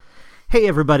Hey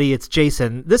everybody, it's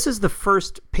Jason. This is the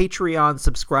first Patreon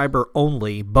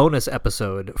subscriber-only bonus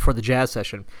episode for the Jazz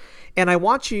Session, and I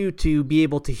want you to be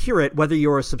able to hear it whether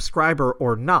you're a subscriber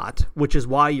or not, which is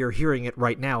why you're hearing it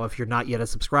right now if you're not yet a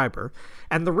subscriber.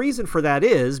 And the reason for that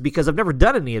is because I've never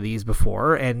done any of these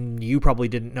before, and you probably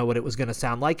didn't know what it was going to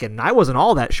sound like, and I wasn't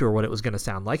all that sure what it was going to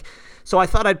sound like, so I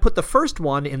thought I'd put the first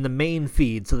one in the main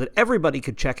feed so that everybody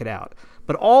could check it out.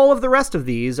 But all of the rest of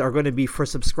these are going to be for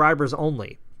subscribers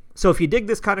only. So if you dig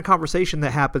this kind of conversation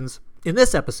that happens in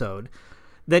this episode,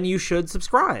 then you should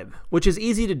subscribe, which is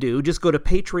easy to do. Just go to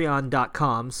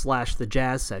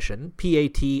patreon.com/thejazzsession,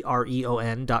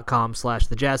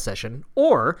 patreon.com/thejazzsession,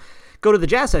 or go to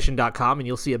thejazzsession.com and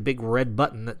you'll see a big red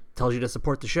button that tells you to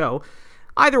support the show.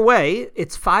 Either way,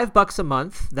 it's $5 a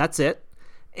month. That's it.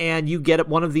 And you get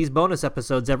one of these bonus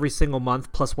episodes every single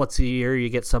month, plus once a year you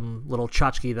get some little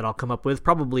tchotchke that I'll come up with,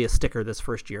 probably a sticker this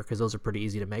first year because those are pretty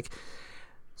easy to make.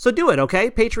 So do it,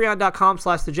 okay?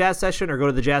 Patreon.com/thejazzsession or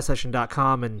go to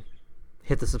thejazzsession.com and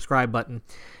hit the subscribe button.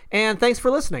 And thanks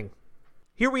for listening.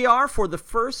 Here we are for the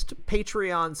first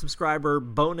Patreon subscriber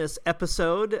bonus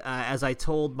episode. As I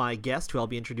told my guest, who I'll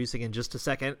be introducing in just a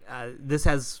second, this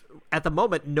has, at the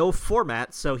moment, no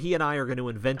format, so he and I are going to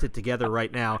invent it together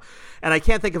right now. And I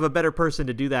can't think of a better person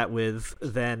to do that with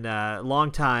than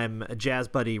longtime jazz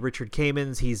buddy Richard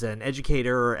Kamins. He's an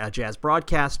educator, a jazz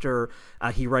broadcaster.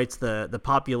 He writes the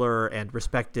popular and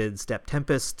respected Step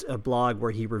Tempest blog where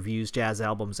he reviews jazz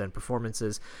albums and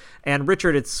performances. And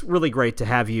Richard, it's really great to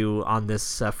have you on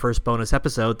this first bonus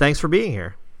episode. Thanks for being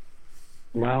here.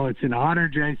 Well, it's an honor,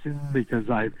 Jason, because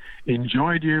I've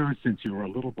enjoyed you since you were a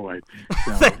little boy.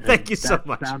 So, Thank you so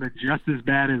much. That sounded just as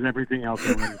bad as everything else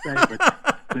I want to say, but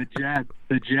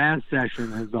the jazz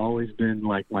session has always been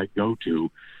like my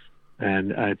go-to,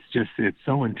 and it's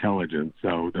so intelligent.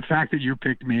 So the fact that you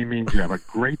picked me means you have a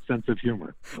great sense of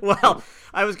humor. Well,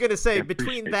 I was going to say,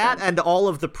 between that and all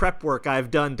of the prep work I've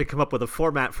done to come up with a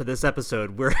format for this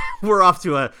episode, we're off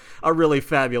to a really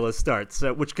fabulous start.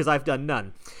 So, because I've done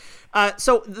none.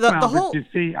 The whole. You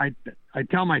see, I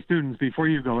tell my students before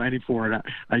you go any forward,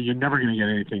 you're never going to get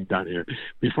anything done here.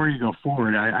 Before you go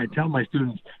forward, I tell my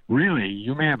students, really,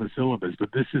 you may have a syllabus,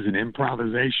 but this is an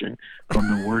improvisation from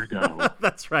the word go.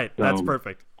 That's right. So, that's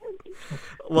perfect.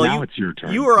 Well, now it's your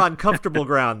turn. You were on comfortable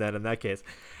ground then, in that case.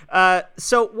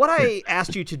 So what I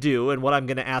asked you to do, and what I'm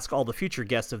going to ask all the future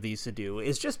guests of these to do,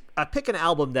 is just pick an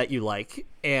album that you like,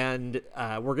 and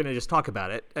we're going to just talk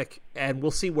about it, and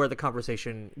we'll see where the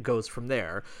conversation goes from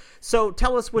there. So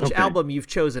tell us which album you've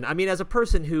chosen. I mean, as a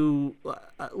person who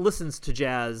listens to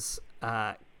jazz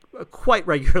quite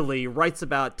regularly, writes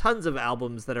about tons of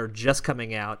albums that are just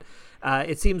coming out,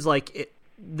 it seems like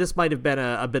this might have been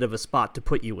a bit of a spot to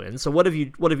put you in. So what have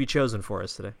you chosen for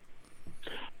us today?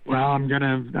 Well, I'm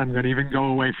gonna even go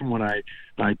away from what I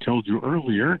told you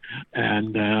earlier,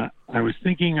 and I was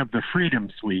thinking of the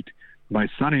Freedom Suite by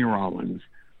Sonny Rollins.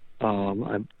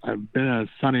 I've been a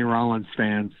Sonny Rollins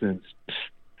fan since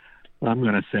I'm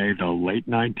going to say the late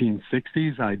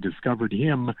 1960s. I discovered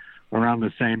him around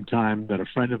the same time that a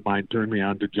friend of mine turned me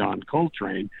on to John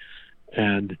Coltrane,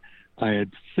 and I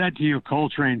had said to you,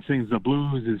 Coltrane Sings the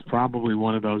Blues is probably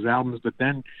one of those albums, but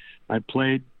then I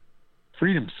played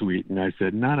Freedom Suite, and I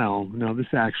said, no,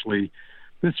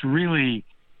 this really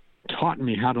taught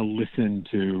me how to listen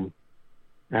to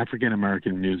African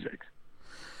American music.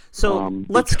 So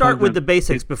let's start with the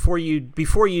basics before you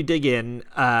dig in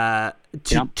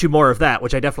to more of that,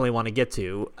 which I definitely want to get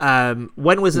to.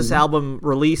 When was this album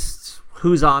released?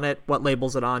 Who's on it? What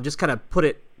label's it on? Just kind of put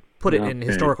it in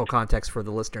historical context for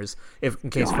the listeners, in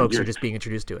case folks are just being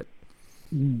introduced to it.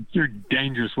 You're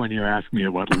dangerous when you ask me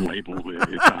what label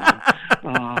it's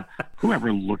on.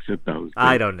 Whoever looks at those.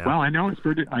 I don't know. Well, I know it's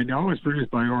produced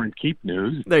by Orrin Keep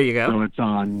News. There you go. So it's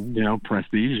on,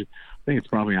 Prestige. I think it's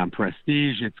probably on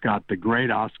Prestige. It's got the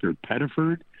great Oscar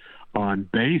Pettiford on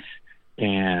bass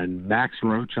and Max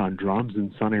Roach on drums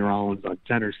and Sonny Rollins on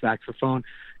tenor saxophone.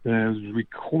 And it was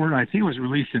I think it was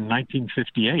released in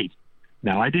 1958.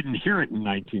 Now, I didn't hear it in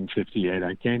 1958.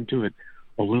 I came to it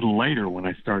a little later when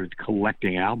I started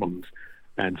collecting albums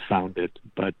and found it.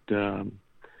 But so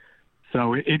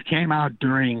it came out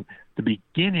during the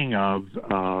beginning of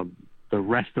the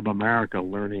rest of America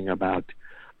learning about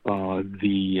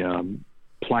the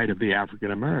plight of the African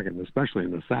American, especially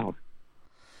in the South.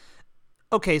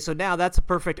 Okay, so now that's a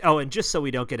perfect... Oh, and just so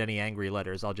we don't get any angry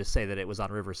letters, I'll just say that it was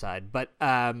on Riverside. But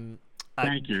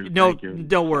Thank you.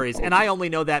 No worries. And I only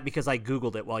know that because I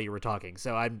Googled it while you were talking.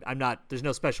 So I'm not, there's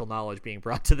no special knowledge being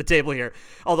brought to the table here.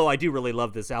 Although I do really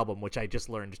love this album, which I just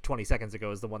learned 20 seconds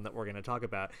ago is the one that we're going to talk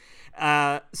about.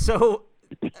 So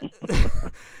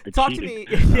Talk to me.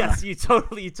 Yes, you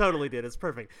totally did. It's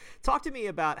perfect. Talk to me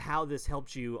about how this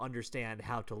helped you understand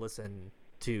how to listen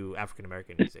to African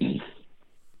American music.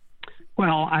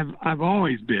 Well, I've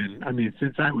always been. I mean,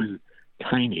 since I was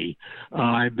tiny,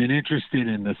 I've been interested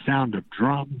in the sound of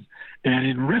drums and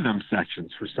in rhythm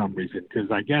sections for some reason.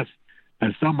 Because I guess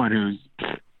as someone who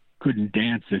couldn't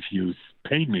dance if you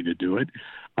paid me to do it,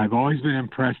 I've always been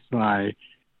impressed by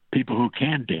people who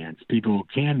can dance, people who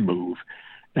can move.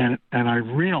 And I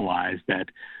realized that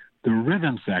the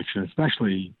rhythm section,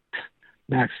 especially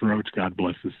Max Roach, God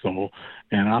bless his soul,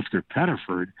 and Oscar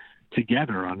Pettiford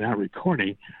together on that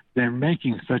recording, they're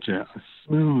making such a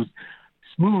smooth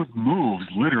moves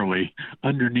literally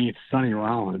underneath Sonny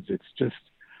Rollins. It's just,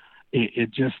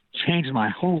 it just changed my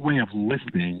whole way of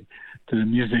listening to the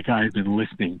music I've been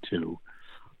listening to.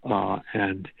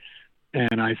 And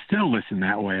I still listen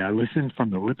that way. I listen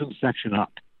from the rhythm section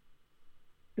up.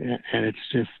 And it's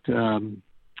just, I'm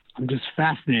just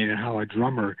fascinated how a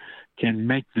drummer can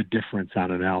make the difference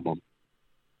on an album.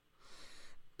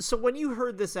 So when you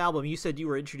heard this album, you said you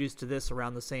were introduced to this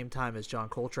around the same time as John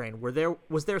Coltrane.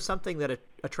 Was there something that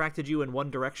attracted you in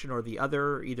one direction or the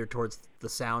other, either towards the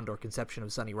sound or conception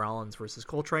of Sonny Rollins versus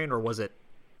Coltrane, or was it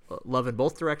love in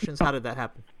both directions? How did that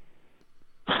happen?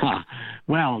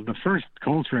 Well, the first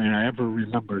Coltrane I ever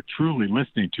remember truly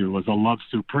listening to was A Love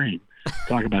Supreme.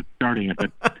 Talk about starting at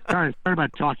the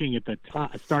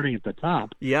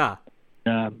top. Yeah.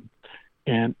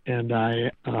 And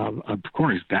I of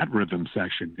course that rhythm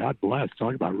section, God bless,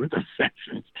 talk about rhythm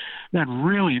sections, that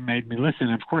really made me listen.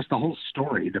 And of course the whole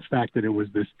story, the fact that it was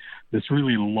this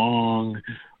really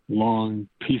long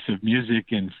piece of music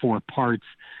in 4 parts,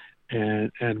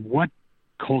 and what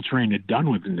Coltrane had done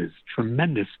with it is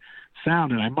tremendous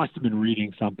sound. And I must have been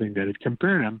reading something that had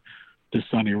compared him to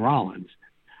Sonny Rollins.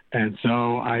 And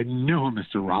so I knew who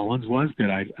Mr. Rollins was, that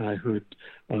I heard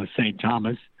St.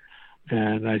 Thomas,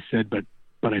 and I said, but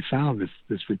I found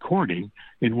this recording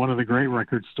in one of the great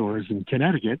record stores in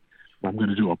Connecticut. I'm going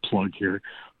to do a plug here,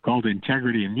 called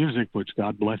Integrity in Music, which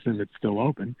God bless him, it's still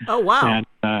open. Oh wow! And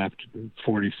after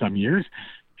 40 some years,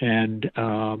 and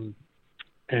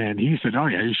he said, oh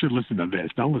yeah, you should listen to this.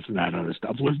 Don't listen to that other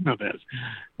stuff. Listen to this,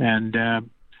 and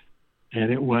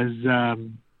it was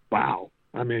wow.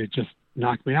 I mean, it just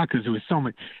knocked me out because it was so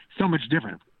much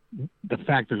different. The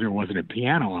fact that there wasn't a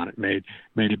piano on it made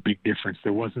a big difference.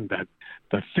 There wasn't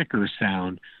the thicker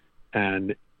sound,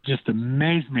 and just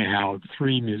amazed me how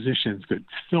 3 musicians could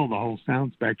fill the whole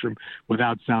sound spectrum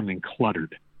without sounding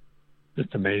cluttered.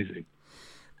 Just amazing.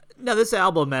 Now, this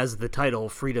album, as the title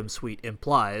 "Freedom Suite"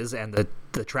 implies, and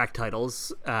the track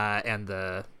titles and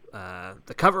the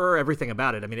cover, everything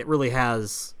about it, I mean, it really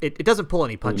has. It doesn't pull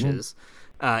any punches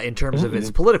in terms of its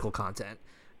political content.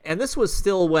 And this was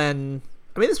still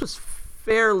this was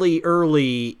fairly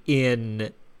early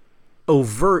in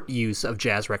overt use of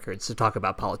jazz records to talk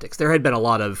about politics. There had been a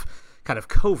lot of kind of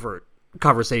covert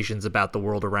conversations about the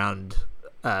world around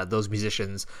those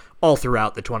musicians all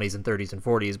throughout the 20s and 30s and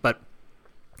 40s. But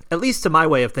at least to my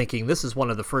way of thinking, this is one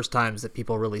of the first times that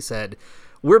people really said,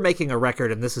 we're making a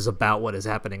record and this is about what is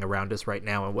happening around us right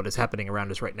now, and what is happening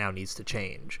around us right now needs to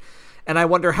change. And I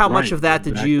wonder how much of that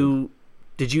did you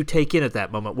take in at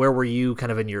that moment? Where were you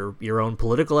kind of in your own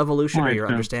political evolution or your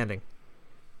understanding?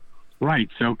 Right.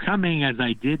 So coming as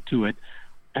I did to it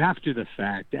after the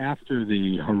fact, after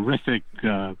the horrific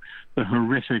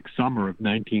summer of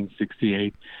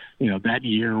 1968, that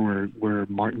year where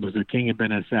Martin Luther King had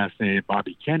been assassinated,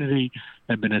 Bobby Kennedy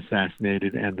had been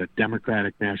assassinated, and the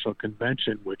Democratic National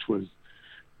Convention,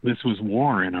 this was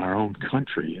war in our own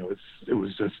country. It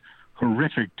was just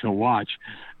horrific to watch.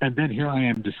 And then here I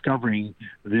am discovering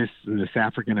this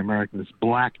African American, this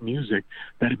black music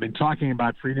that had been talking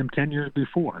about freedom 10 years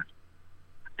before.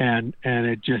 And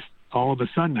it just, all of a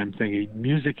sudden I'm thinking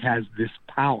music has this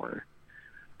power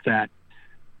that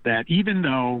even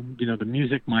though, the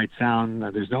music might sound,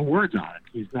 there's no words on it.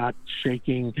 He's not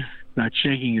shaking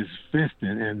his fist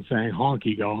and saying,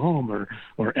 honky, go home,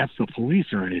 or F the police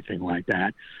or anything like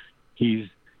that. He's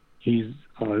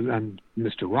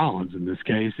Mr. Rollins in this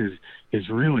case is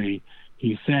really,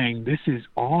 he's saying this is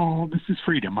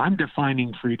freedom. I'm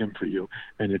defining freedom for you,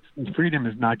 and freedom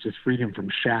is not just freedom from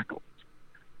shackles.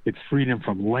 It's freedom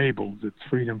from labels. It's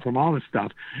freedom from all this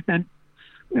stuff. And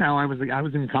I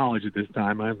was in college at this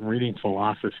time. I'm reading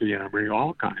philosophy, and I'm reading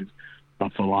all kinds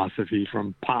of philosophy,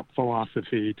 from pop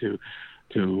philosophy to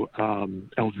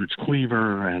Eldridge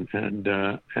Cleaver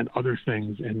and other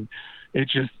things, and it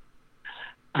just,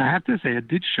 I have to say, it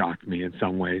did shock me in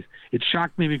some ways. It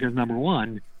shocked me because, number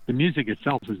one, the music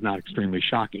itself is not extremely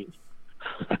shocking,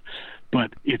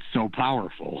 but it's so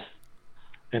powerful.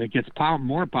 And it gets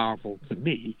more powerful to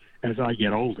me as I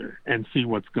get older and see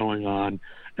what's going on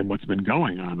and what's been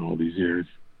going on all these years.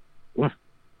 Well,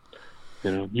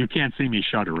 you can't see me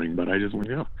shuddering, but I just want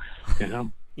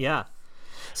to, Yeah.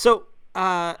 So,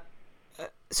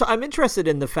 so I'm interested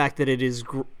in the fact that it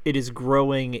is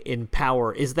growing in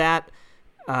power. Is that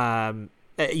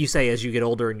you say as you get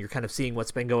older and you're kind of seeing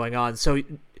what's been going on? So,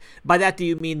 by that, do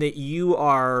you mean that you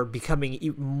are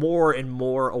becoming more and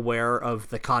more aware of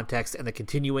the context and the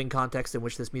continuing context in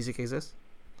which this music exists?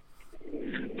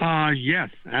 Yes,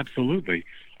 absolutely.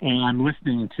 And I'm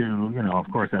listening to,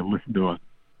 of course, I've listened to a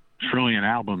trillion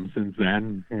albums since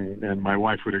then, and my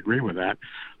wife would agree with that.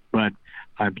 But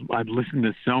I've listened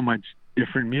to so much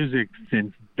different music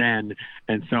since then,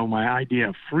 and so my idea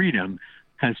of freedom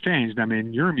has changed. I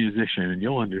mean, you're a musician, and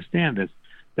you'll understand this,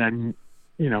 that,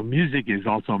 music is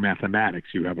also mathematics.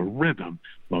 You have a rhythm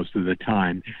most of the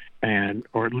time,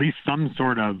 or at least some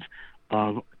sort of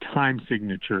time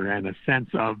signature and a sense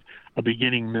of a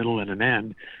beginning, middle, and an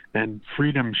end. And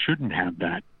freedom shouldn't have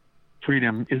that.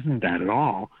 Freedom isn't that at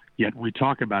all, yet we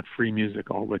talk about free music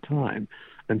all the time.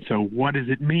 And so what does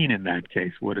it mean in that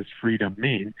case? What does freedom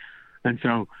mean? And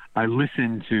so I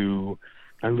listen to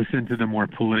the more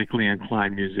politically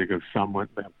inclined music of someone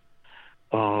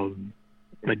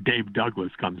like Dave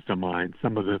Douglas comes to mind.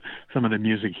 Some of the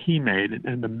music he made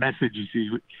and the messages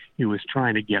he was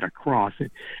trying to get across.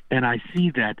 And I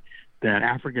see that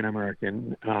African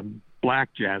American black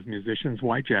jazz musicians,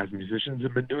 white jazz musicians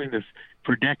have been doing this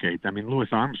for decades. I mean, Louis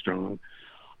Armstrong,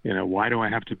 why do I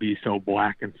have to be so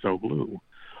black and so blue?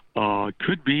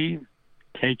 Could be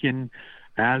taken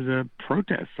as a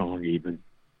protest song even.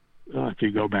 If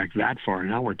you go back that far,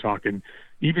 now we're talking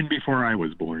even before I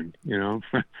was born,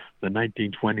 the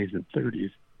 1920s and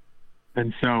 30s.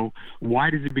 And so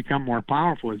why does it become more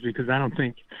powerful is because I don't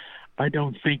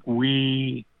think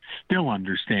we still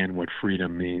understand what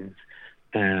freedom means.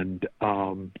 And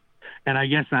I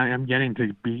guess I'm getting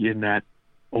to be in that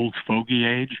old fogey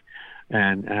age.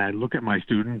 And I look at my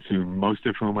students, most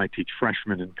of whom I teach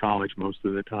freshmen in college most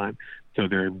of the time. So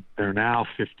they're now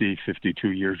 50,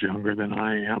 52 years younger than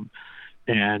I am.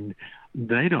 And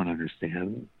they don't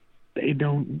understand. They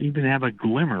don't even have a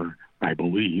glimmer, I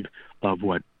believe, of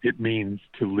what it means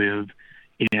to live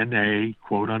in a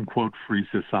quote-unquote free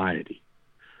society.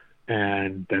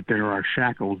 And that there are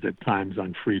shackles at times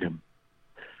on freedom.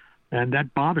 And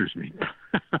that bothers me.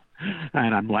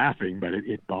 And I'm laughing, but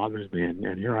it bothers me.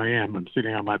 And here I am. I'm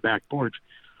sitting on my back porch,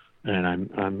 and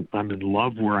I'm in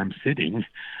love where I'm sitting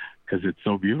because it's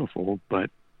so beautiful. But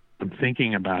I'm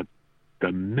thinking about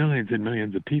the millions and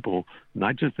millions of people,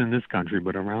 not just in this country,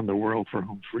 but around the world, for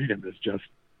whom freedom is just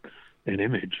an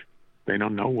image. They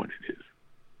don't know what it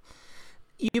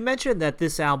is. You mentioned that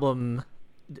this album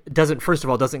doesn't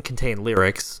contain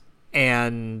lyrics,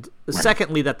 and right.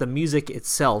 Secondly, that the music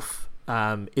itself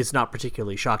is not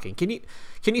particularly shocking. Can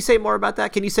you say more about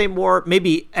that? Can you say more?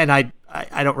 Maybe, and I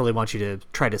don't really want you to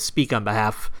try to speak on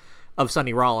behalf of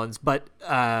Sonny Rollins, but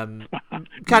kind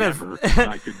of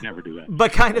I could never do that.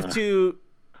 But kind of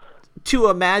to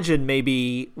imagine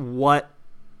maybe what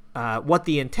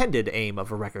the intended aim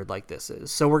of a record like this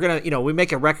is. So we're gonna, we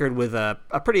make a record with a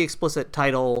pretty explicit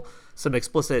title, some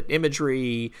explicit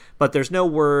imagery, but there's no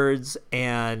words.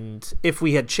 And if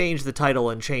we had changed the title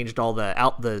and changed all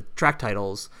the track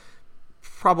titles,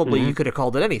 probably you could have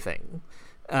called it anything.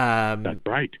 That's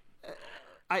right.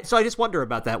 So I just wonder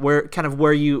about that,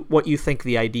 what you think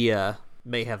the idea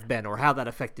may have been, or how that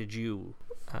affected you.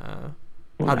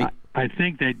 I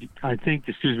think,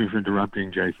 excuse me for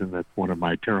interrupting, Jason, that's one of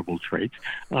my terrible traits.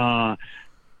 I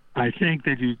think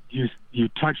that you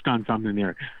touched on something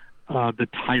there. The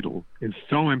title is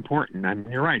so important. I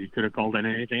mean, you're right. He could have called it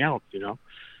anything else,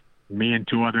 Me and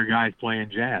two other guys playing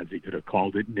jazz. He could have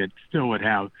called it, and it still would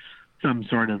have some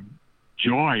sort of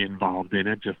joy involved in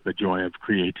it, just the joy of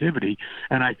creativity.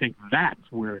 And I think that's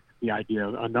where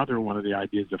another one of the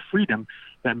ideas of freedom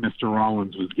that Mr.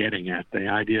 Rollins was getting at, the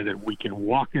idea that we can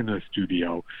walk in the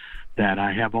studio, that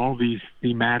I have all these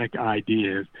thematic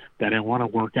ideas that I want to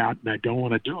work out, and I don't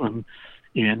want to do them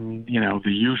in,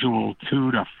 the usual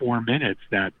 2 to 4 minutes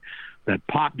that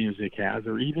pop music has,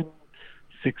 or even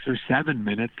 6 or 7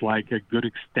 minutes like a good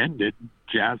extended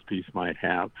jazz piece might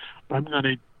have. I'm going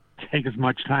to take as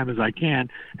much time as I can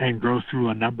and go through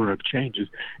a number of changes.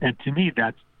 And to me,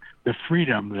 that's the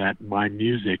freedom that my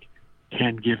music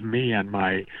can give me and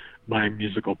my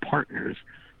musical partners.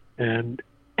 And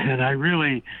I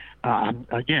really,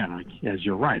 again, as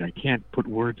you're right, I can't put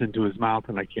words into his mouth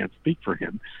and I can't speak for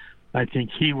him. I think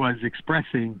he was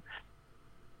expressing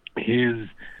his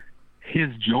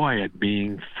joy at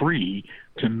being free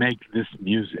to make this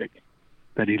music.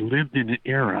 that he lived in an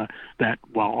era that,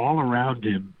 while all around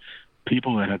him,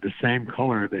 people that had the same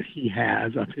color that he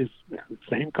has, of his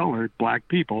same color, black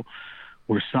people,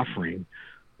 were suffering,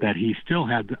 that he still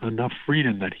had enough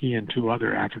freedom that he and two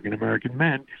other African-American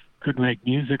men could make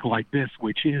music like this,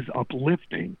 which is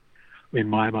uplifting in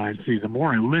my mind. See, the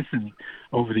more I listen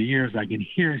over the years, I can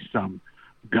hear some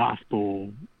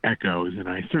gospel echoes, and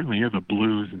I certainly hear the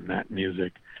blues in that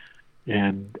music.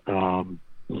 And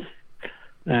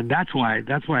that's why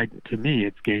to me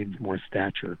it gains more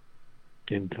stature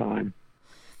in time.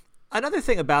 Another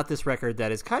thing about this record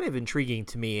that is kind of intriguing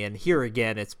to me, and here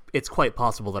again, it's quite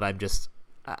possible that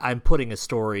I'm putting a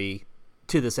story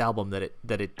to this album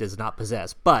that it does not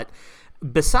possess. But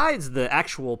besides the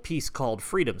actual piece called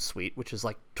Freedom Suite, which is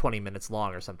like 20 minutes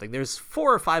long or something, there's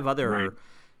 4 or 5 other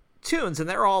tunes, and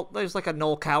there's like a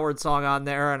Noel Coward song on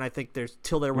there, and I think there's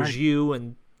Till There Was You,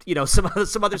 and some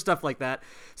other stuff like that.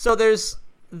 So there's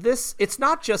this. It's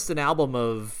not just an album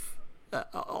of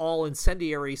all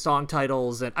incendiary song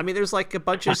titles, and I mean there's like a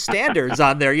bunch of standards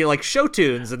on there, like show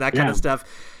tunes and that kind of stuff.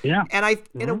 Yeah. And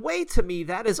in a way, to me,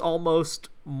 that is almost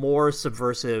more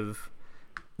subversive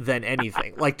than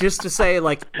anything. Like, just to say,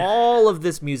 like, all of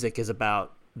this music is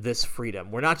about this freedom.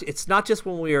 It's not just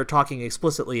when we are talking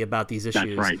explicitly about these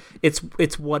issues. That's right.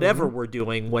 It's whatever we're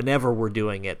doing, whenever we're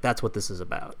doing it. That's what this is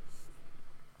about.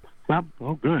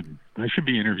 Well, good. I should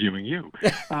be interviewing you.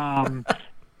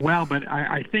 Well, but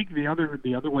I think the other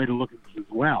way to look at this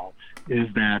as well is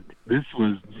that this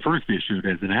was first issued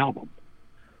as an album.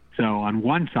 So on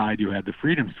one side you had the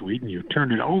Freedom Suite, and you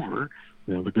turned it over.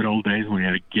 The good old days when you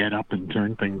had to get up and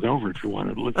turn things over if you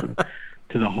wanted to listen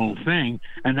to the whole thing,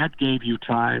 and that gave you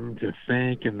time to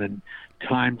think and then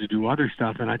time to do other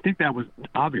stuff. And I think that was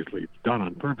obviously done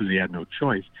on purpose. He had no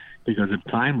choice because of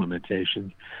time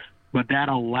limitations, but that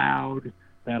allowed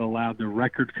the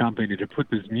record company to put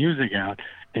this music out,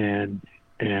 and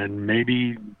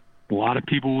maybe a lot of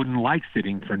people wouldn't like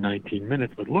sitting for 19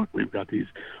 minutes, but look, we've got these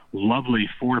lovely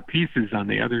 4 pieces on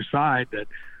the other side that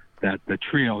the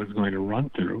trio is going to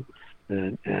run through,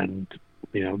 and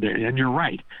you're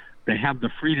right, they have the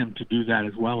freedom to do that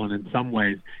as well. And in some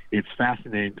ways, it's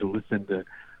fascinating to listen to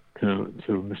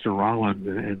Mr. Rollins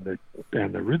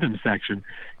and the rhythm section,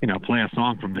 play a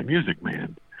song from the Music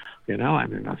Man. I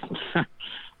mean, I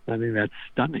think that's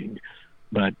stunning,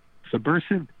 but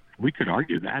subversive. We could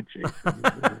argue that,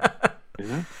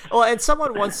 Jason. Well, and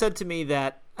someone once said to me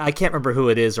that, I can't remember who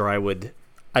it is, or I would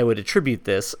attribute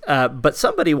this, but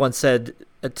somebody once said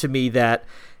to me that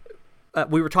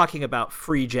we were talking about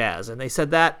free jazz, and they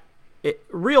said that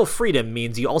real freedom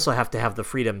means you also have to have the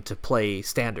freedom to play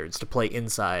standards, to play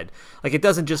inside. Like, it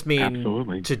doesn't just mean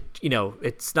Absolutely.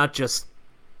 It's not just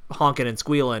honking and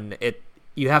squealing.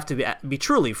 You have to be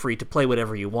truly free to play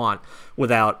whatever you want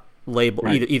without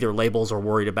either labels or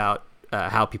worried about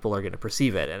how people are going to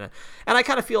perceive it. And I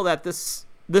kind of feel that this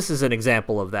is an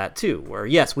example of that too, where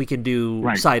yes, we can do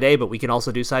side A, but we can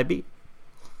also do side B.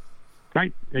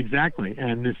 Right, exactly.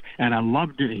 And I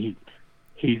loved it.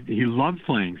 He loved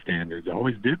playing standards.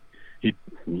 Always did. He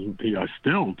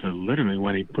still, to literally,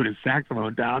 when he put his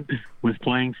saxophone down, was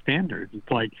playing standards.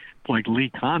 It's like Lee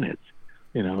Konitz.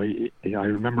 I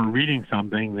remember reading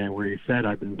something where he said,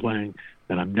 I've been playing,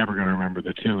 and I'm never going to remember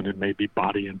the tune. It may be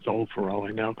Body and Soul for all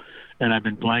I know. And I've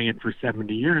been playing it for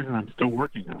 70 years, and I'm still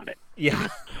working on it. Yeah.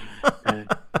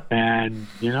 and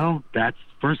that's,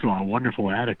 first of all, a wonderful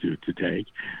attitude to take.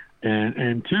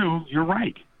 And two, you're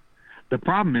right. The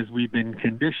problem is we've been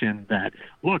conditioned that,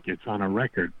 look, it's on a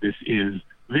record. This is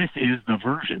the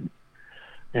version.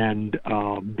 And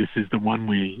this is the one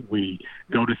we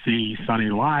go to see Sonny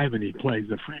live, and he plays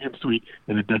the Freedom Suite,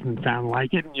 and it doesn't sound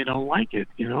like it, and you don't like it,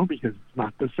 because it's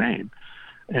not the same.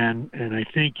 And I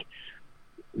think,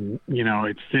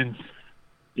 it's since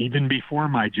even before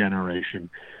my generation,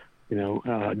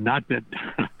 not that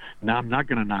now I'm not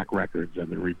going to knock records. I've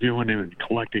been reviewing them and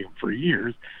collecting them for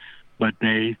years, but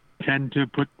they tend to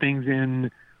put things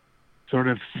in sort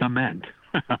of cement.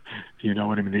 You know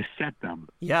what I mean? They set them.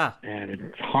 Yeah. And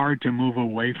it's hard to move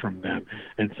away from them.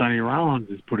 And Sonny Rollins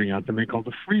is putting out something called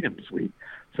the Freedom Suite.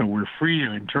 So we're free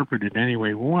to interpret it any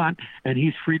way we want, and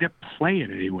he's free to play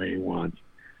it any way he wants.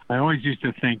 I always used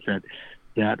to think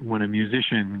that when a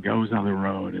musician goes on the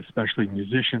road, especially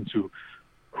musicians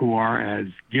who are as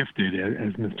gifted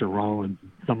as Mr. Rollins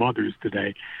and some others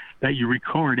today, that you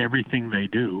record everything they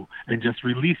do and just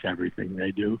release everything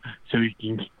they do, so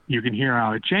you can hear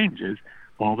how it changes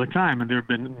all the time. And there have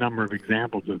been a number of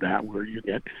examples of that, where you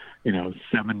get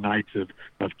 7 nights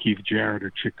of Keith Jarrett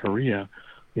or Chick Corea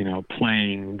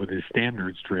playing with his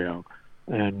standards trio.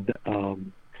 And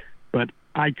but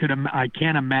I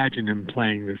can't imagine him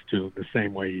playing this tune the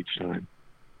same way each time.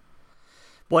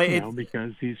 Boy,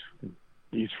 because he's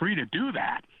free to do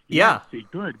that. Yeah, he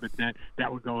could, but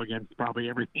that would go against probably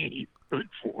everything he's good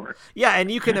for. Yeah, and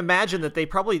you can imagine that they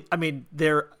probably, I mean,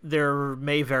 there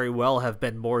may very well have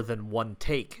been more than one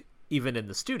take, even in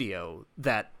the studio,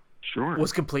 that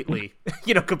was completely,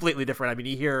 completely different. I mean,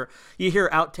 you hear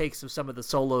outtakes of some of the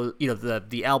solo,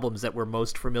 the albums that we're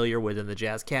most familiar with in the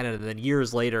jazz canon, and then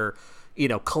years later,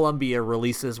 Columbia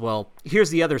releases, well,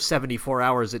 here's the other 74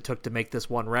 hours it took to make this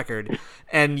one record.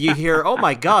 And you hear, oh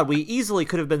my God, we easily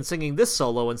could have been singing this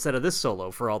solo instead of this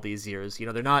solo for all these years.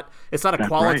 It's not a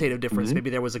qualitative difference. Mm-hmm. Maybe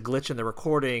there was a glitch in the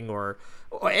recording or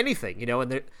anything,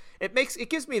 and it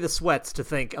gives me the sweats to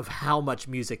think of how much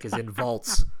music is in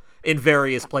vaults in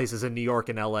various places in New York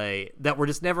and LA that we're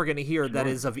just never going to hear that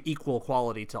is of equal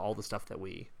quality to all the stuff that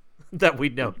we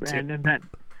know.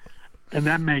 And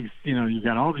that makes, you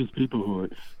got all these people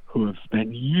who have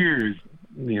spent years,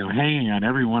 hanging on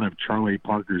every one of Charlie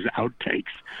Parker's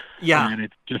outtakes. Yeah. And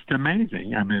it's just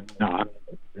amazing. I mean,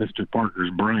 Mr.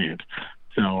 Parker's brilliant,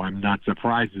 so I'm not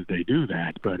surprised that they do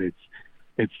that, but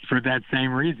it's for that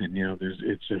same reason.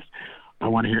 It's just, I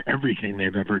want to hear everything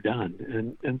they've ever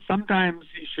done. And sometimes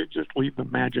you should just leave the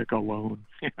magic alone.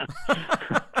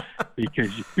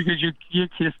 because you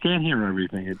just can't hear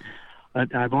everything.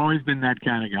 I've always been that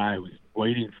kind of guy who's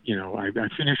waiting. I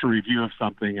finish a review of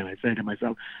something and I say to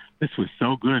myself, this was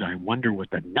so good, I wonder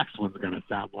what the next one's going to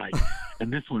sound like.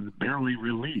 And this one's barely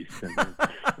released. And I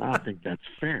don't think that's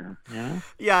fair.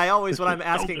 Yeah, I always, when I'm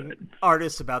asking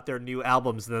artists about their new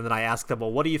albums, and then I ask them,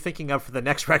 well, what are you thinking of for the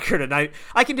next record? And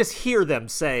I can just hear them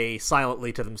say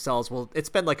silently to themselves, well, it's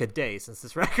been like a day since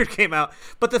this record came out.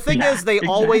 But the thing is, they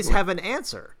always have an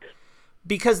answer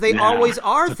because they always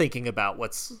are thinking about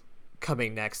what's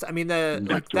coming next. I mean,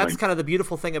 that's kind of the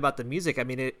beautiful thing about the music. I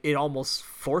mean, it almost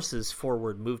forces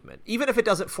forward movement, even if it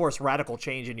doesn't force radical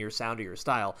change in your sound or your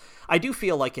style. I do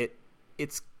feel like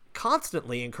it's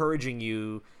constantly encouraging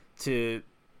you to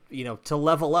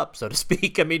level up, so to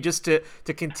speak. I mean, just to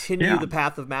continue the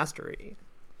path of mastery.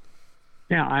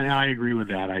 Yeah, I agree with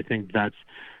that. I think that's,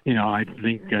 I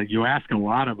think you ask a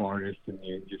lot of artists and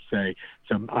you say,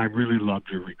 so I really loved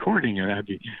your recording.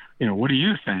 What do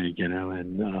you think?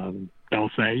 And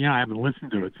they'll say, I haven't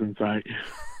listened to it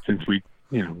since we,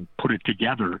 put it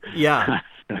together. Yeah.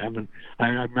 I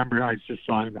remember I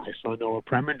saw Noah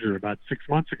Preminger about 6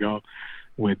 months ago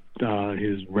with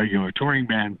his regular touring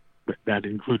band that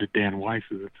included Dan Weiss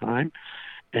at the time.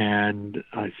 And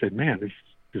I said, man,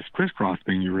 this Crisscross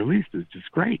thing you released is just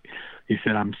great. He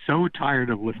said, I'm so tired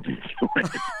of listening to it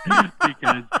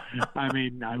because,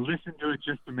 I listened to it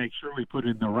just to make sure we put it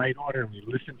in the right order, and we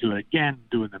listened to it again,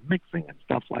 doing the mixing and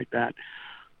stuff like that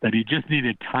he just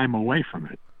needed time away from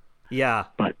it. Yeah.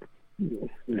 But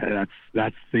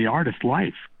that's the artist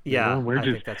life. Yeah, I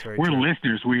think that's very true.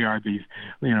 Listeners. We are these,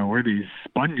 we're these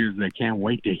sponges that can't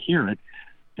wait to hear it.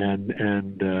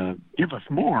 And give us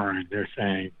more, and they're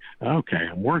saying, okay,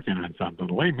 I'm working on something,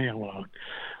 leave me alone.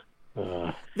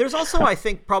 There's also, I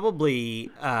think,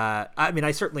 probably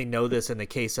I certainly know this in the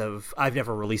case of, I've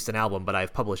never released an album, but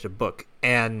I've published a book,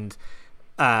 and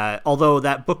although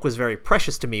that book was very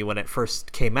precious to me when it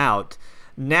first came out,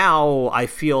 now I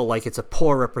feel like it's a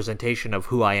poor representation of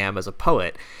who I am as a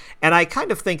poet. And I kind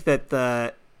of think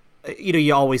that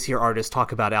you always hear artists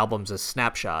talk about albums as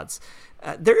snapshots.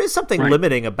 There is something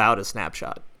limiting about a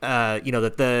snapshot.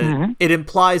 That it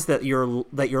implies that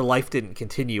your life didn't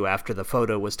continue after the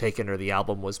photo was taken or the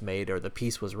album was made or the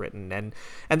piece was written, and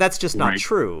that's just not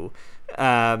true.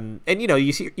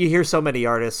 You hear so many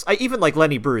artists, even like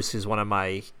Lenny Bruce, who's one of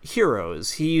my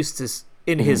heroes. He used to,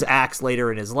 in his acts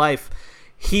later in his life,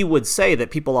 he would say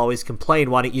that people always complain,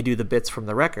 why don't you do the bits from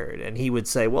the record? And he would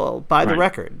say, well, buy the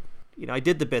record. I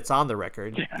did the bits on the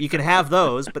record. Yeah. You can have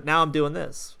those, but now I'm doing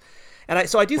this. And I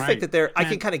do think that I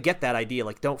can kind of get that idea,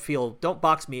 like don't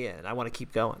box me in. I want to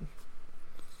keep going.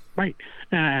 Right.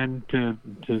 And to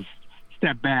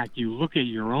step back, you look at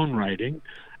your own writing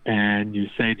and you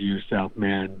say to yourself,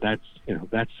 man, that's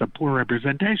a poor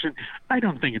representation. I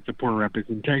don't think it's a poor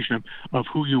representation of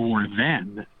who you were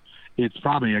then. It's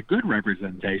probably a good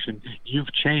representation.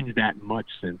 You've changed that much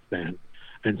since then.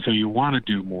 And so you want to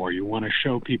do more. You want to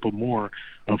show people more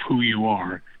of who you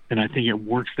are. And I think it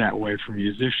works that way for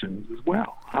musicians as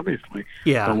well, obviously.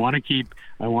 Yeah. I want to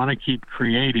keep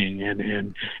creating,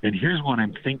 and here's what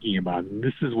I'm thinking about, and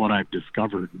this is what I've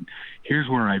discovered, and here's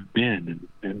where I've been,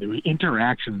 and the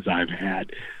interactions I've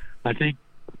had. I think,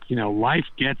 life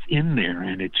gets in there,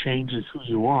 and it changes who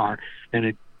you are, and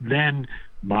it then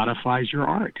modifies your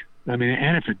art. And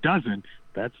if it doesn't,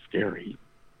 that's scary.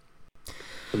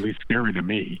 at least scary to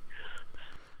me.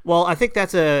 Well, I think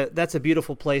that's a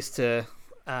beautiful place to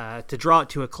draw it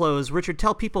to a close. Richard,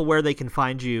 tell people where they can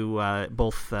find you,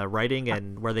 both writing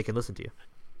and where they can listen to you.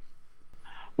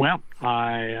 Well,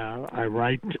 I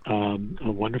write a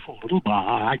wonderful little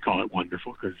blog. I call it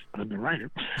wonderful because I'm the writer.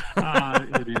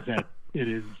 It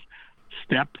is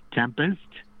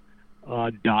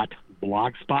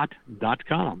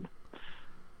steptempest.blogspot.com.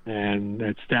 And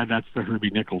that's the Herbie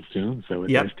Nichols tune. So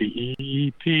it's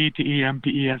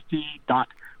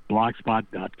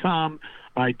steptempest.blogspot.com.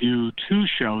 I do 2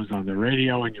 shows on the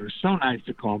radio, and you're so nice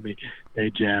to call me a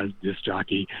jazz disc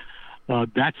jockey.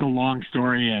 That's a long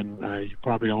story, and you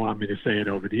probably don't want me to say it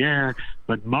over the air,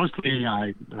 but mostly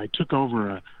I took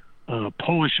over a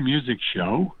Polish music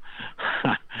show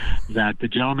that the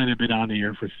gentleman had been on the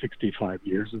air for 65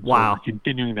 years. And wow. So we're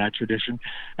continuing that tradition.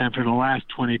 And for the last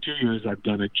 22 years, I've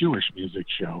done a Jewish music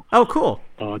show. Oh, cool.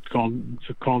 It's called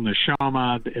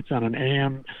Neshama. It's on an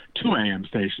AM, 2 AM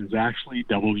stations, actually,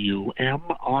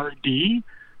 WMRD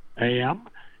AM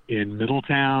in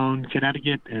Middletown,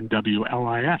 Connecticut, and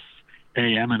WLIS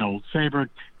AM in Old Saybrook.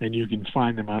 And you can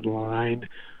find them online,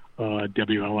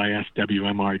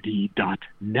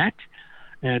 WLISWMRD.net.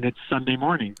 And it's Sunday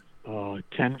morning, 10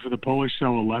 for the Polish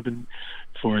show, 11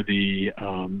 for the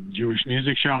Jewish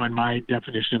music show. And my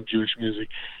definition of Jewish music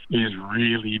is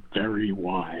really very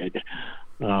wide.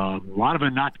 A lot of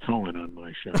Anat Cohen on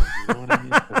my show. You know what I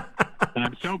mean? And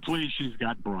I'm so pleased she's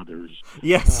got brothers.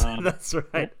 Yes, that's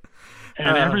right.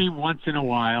 And every once in a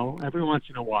while,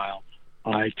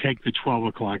 I take the 12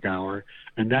 o'clock hour,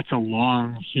 and that's a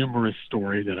long, humorous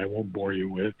story that I won't bore you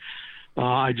with.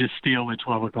 I just steal the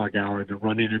 12 o'clock hour to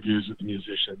run interviews with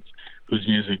musicians whose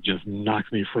music just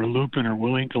knocks me for a loop and are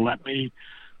willing to let me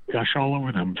gush all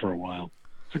over them for a while.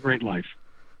 It's a great life.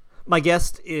 My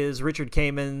guest is Richard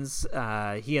Kamins.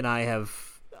 He and I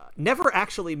have never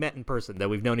actually met in person, though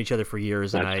we've known each other for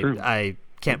years, and I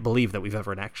can't believe that we've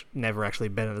never actually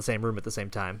been in the same room at the same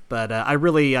time. But I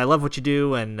love what you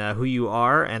do and who you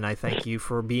are, and I thank you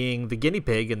for being the guinea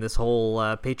pig in this whole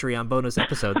Patreon bonus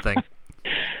episode thing.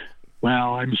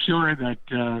 Well, I'm sure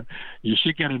that you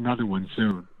should get another one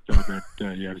soon, so that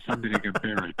you have something to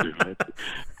compare it to.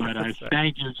 But I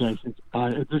thank you, Jason.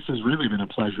 This has really been a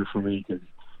pleasure for me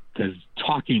because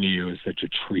talking to you is such a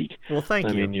treat. Well, thank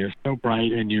you. I mean, you're so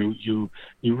bright, and you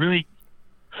really,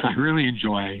 I really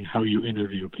enjoy how you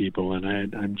interview people,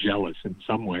 and I'm jealous in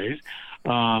some ways.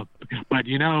 But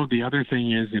the other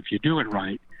thing is, if you do it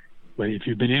right, if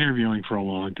you've been interviewing for a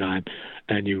long time,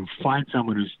 and you find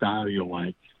someone whose style you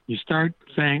like, you start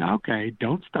saying, okay,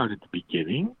 don't start at the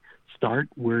beginning. Start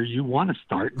where you want to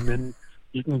start, and then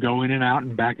you can go in and out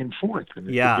and back and forth. And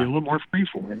it can be a little more free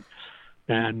for it.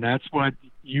 And that's what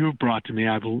you've brought to me.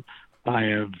 I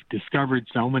have discovered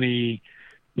so many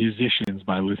musicians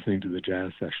by listening to the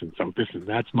jazz session. So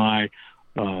that's my.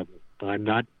 I'm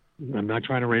not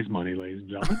trying to raise money, ladies and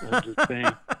gentlemen. I'm just saying,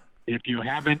 if you've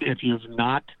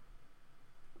not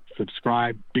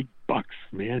subscribed, big bucks,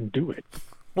 man, do it.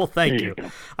 Well, thank you.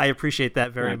 I appreciate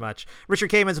that very much. Richard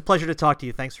Kamins, it's a pleasure to talk to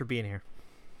you. Thanks for being here.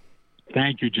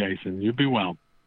 Thank you, Jason. You be well.